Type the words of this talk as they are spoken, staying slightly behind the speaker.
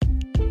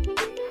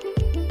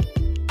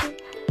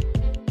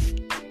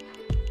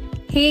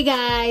Hey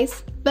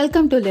guys,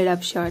 welcome to Lit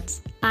Up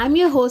Shorts. I'm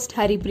your host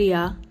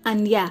Haripriya,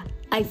 and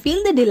I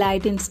feel the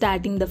delight in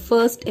starting the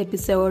first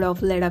episode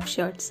of Lit Up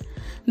Shorts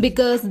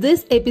because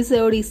this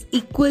episode is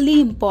equally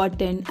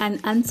important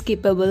and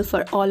unskippable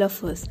for all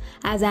of us,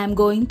 as I'm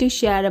going to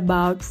share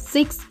about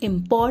 6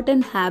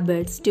 important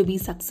habits to be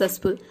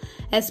successful,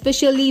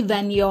 especially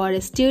when you're a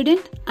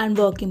student and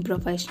working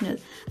professional.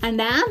 And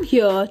I'm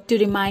here to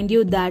remind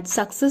you that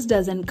success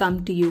doesn't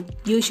come to you.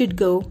 You should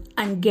go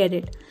and get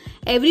it.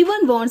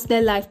 Everyone wants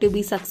their life to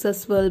be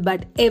successful,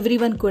 but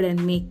everyone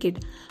couldn't make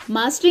it.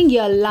 Mastering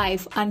your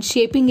life and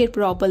shaping it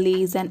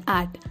properly is an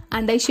art.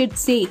 And I should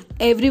say,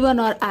 everyone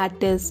or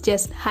artists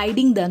just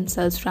hiding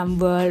themselves from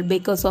world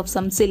because of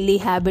some silly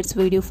habits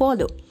we do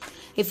follow.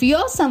 If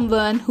you're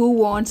someone who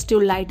wants to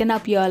lighten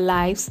up your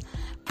lives,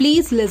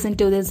 please listen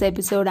to this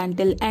episode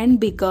until end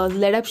because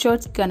Lit Up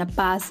Shorts gonna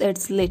pass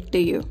its lit to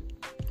you.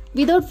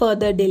 Without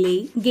further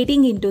delay,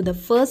 getting into the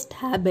first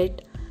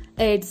habit,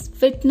 it's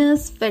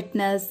fitness,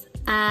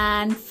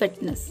 and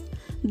fitness.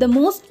 The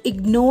most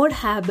ignored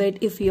habit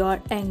if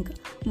you're young.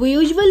 We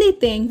usually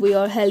think we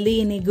are healthy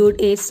in a good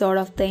age sort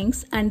of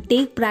things and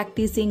take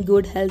practicing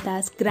good health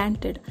as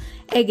granted.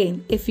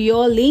 Again, if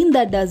you're lean,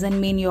 that doesn't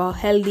mean you're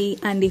healthy,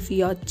 and if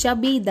you're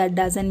chubby, that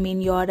doesn't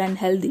mean you're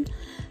unhealthy.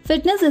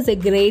 Fitness is a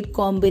great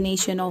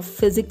combination of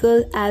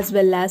physical as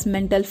well as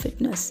mental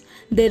fitness.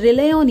 They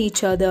rely on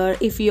each other.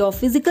 If you're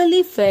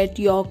physically fit,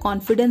 your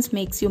confidence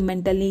makes you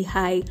mentally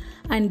high.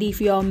 And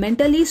if you're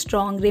mentally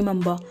strong,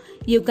 remember,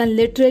 you can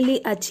literally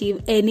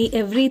achieve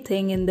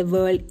everything in the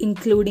world,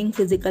 including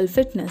physical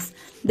fitness.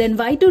 Then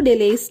why to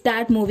delay?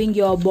 Start moving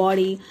your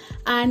body,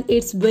 and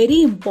it's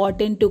very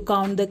important to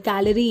count the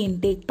calorie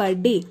intake per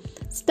day.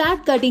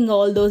 Start cutting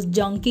all those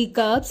junky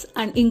carbs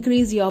and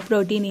increase your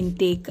protein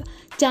intake.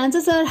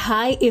 Chances are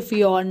high if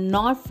you're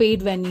not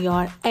fit when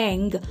you're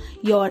young,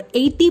 you're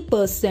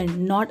 80%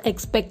 not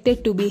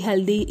expected to be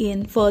healthy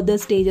in further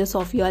stages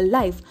of your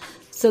life.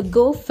 So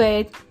go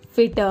fit,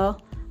 fitter,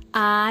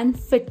 and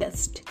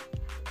fittest.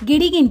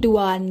 Getting into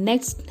our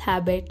next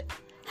habit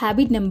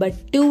number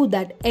 2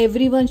 that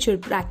everyone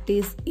should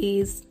practice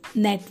is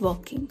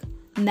networking.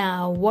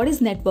 Now, what is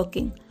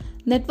networking?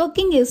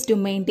 Networking is to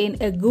maintain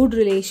a good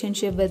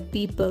relationship with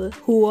people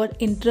who are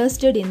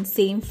interested in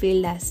same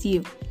field as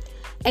you.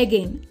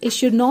 Again, it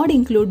should not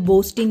include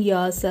boasting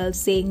yourself,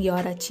 saying your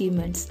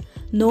achievements.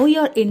 Know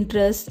your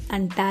interests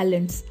and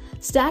talents.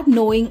 Start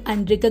knowing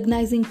and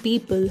recognizing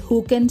people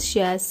who can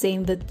share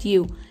same with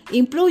you.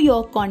 Improve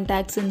your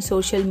contacts in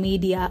social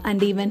media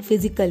and even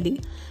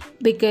physically.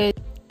 Because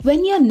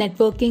when your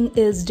networking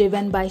is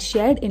driven by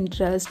shared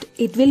interest,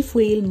 it will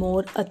feel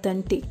more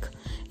authentic.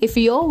 If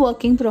you're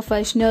working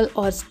professional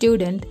or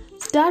student,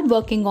 start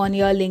working on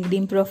your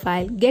LinkedIn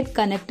profile, get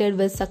connected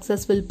with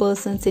successful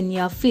persons in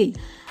your field,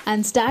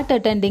 and start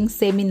attending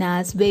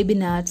seminars,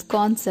 webinars,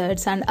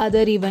 concerts, and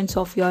other events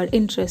of your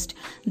interest.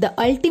 The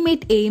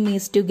ultimate aim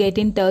is to get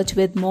in touch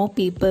with more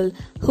people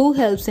who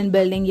helps in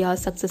building your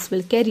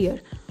successful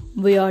career.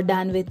 We are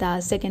done with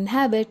our second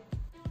habit.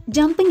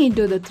 Jumping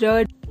into the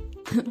third,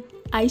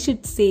 I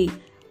should say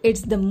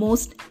it's the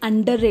most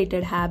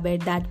underrated habit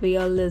that we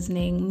are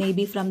listening,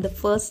 maybe from the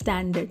first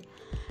standard.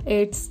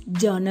 It's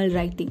journal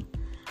writing.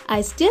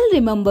 I still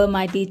remember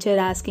my teacher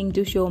asking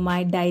to show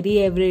my diary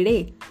every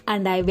day,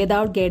 and I,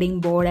 without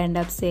getting bored, end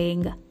up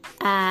saying,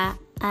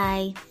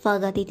 I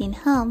forgot it in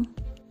home.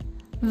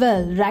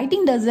 Well,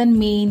 writing doesn't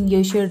mean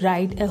you should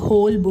write a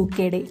whole book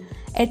a day.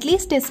 At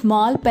least a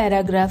small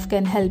paragraph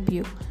can help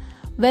you.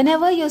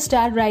 Whenever you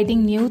start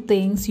writing new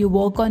things, you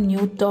work on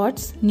new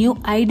thoughts, new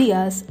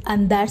ideas,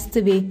 and that's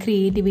the way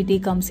creativity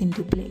comes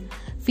into play.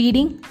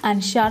 Feeding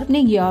and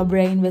sharpening your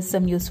brain with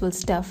some useful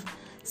stuff.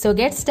 So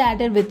get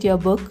started with your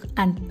book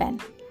and pen.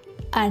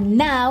 And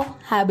now,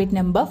 habit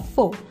number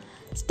 4.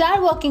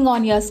 Start working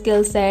on your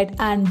skill set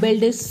and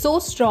build it so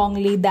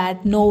strongly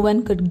that no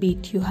one could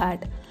beat you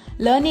at.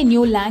 Learn a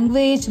new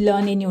language,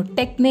 learn a new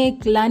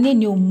technique, learn a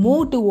new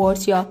move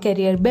towards your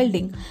career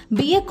building.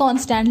 Be a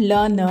constant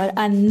learner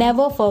and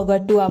never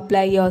forget to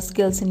apply your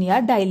skills in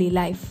your daily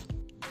life.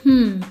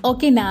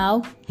 Okay,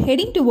 now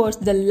heading towards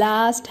the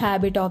last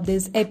habit of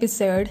this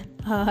episode.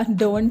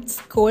 Don't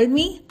scold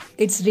me,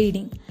 it's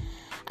reading.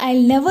 I'll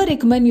never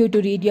recommend you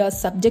to read your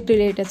subject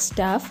related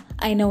stuff.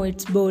 I know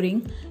it's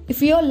boring.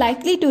 If you're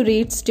likely to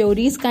read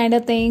stories kind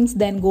of things,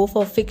 then go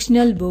for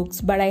fictional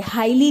books. But I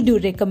highly do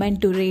recommend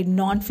to read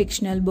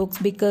non-fictional books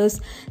because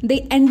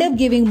they end up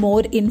giving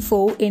more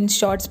info in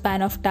short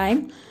span of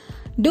time.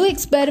 Do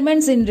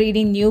experiments in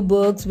reading new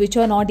books which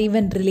are not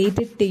even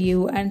related to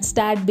you and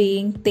start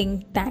being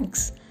think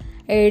tanks.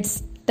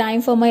 It's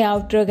time for my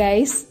outro,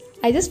 guys.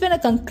 I just want to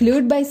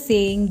conclude by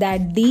saying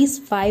that these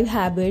 5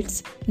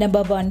 habits,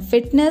 number 1,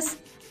 fitness,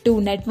 2,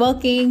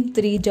 networking,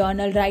 3,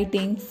 journal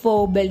writing,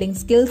 4, building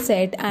skill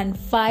set, and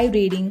 5,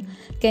 reading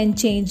can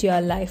change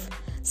your life.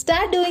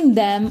 Start doing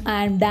them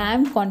and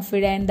I'm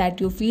confident that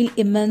you feel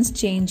immense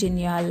change in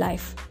your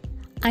life.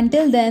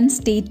 Until then,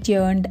 stay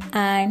tuned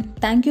and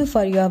thank you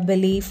for your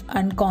belief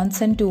and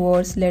consent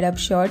towards Lit Up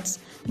Shorts.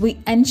 We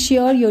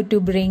ensure you to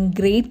bring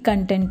great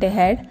content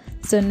ahead.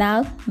 So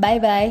now, bye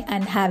bye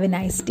and have a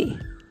nice day.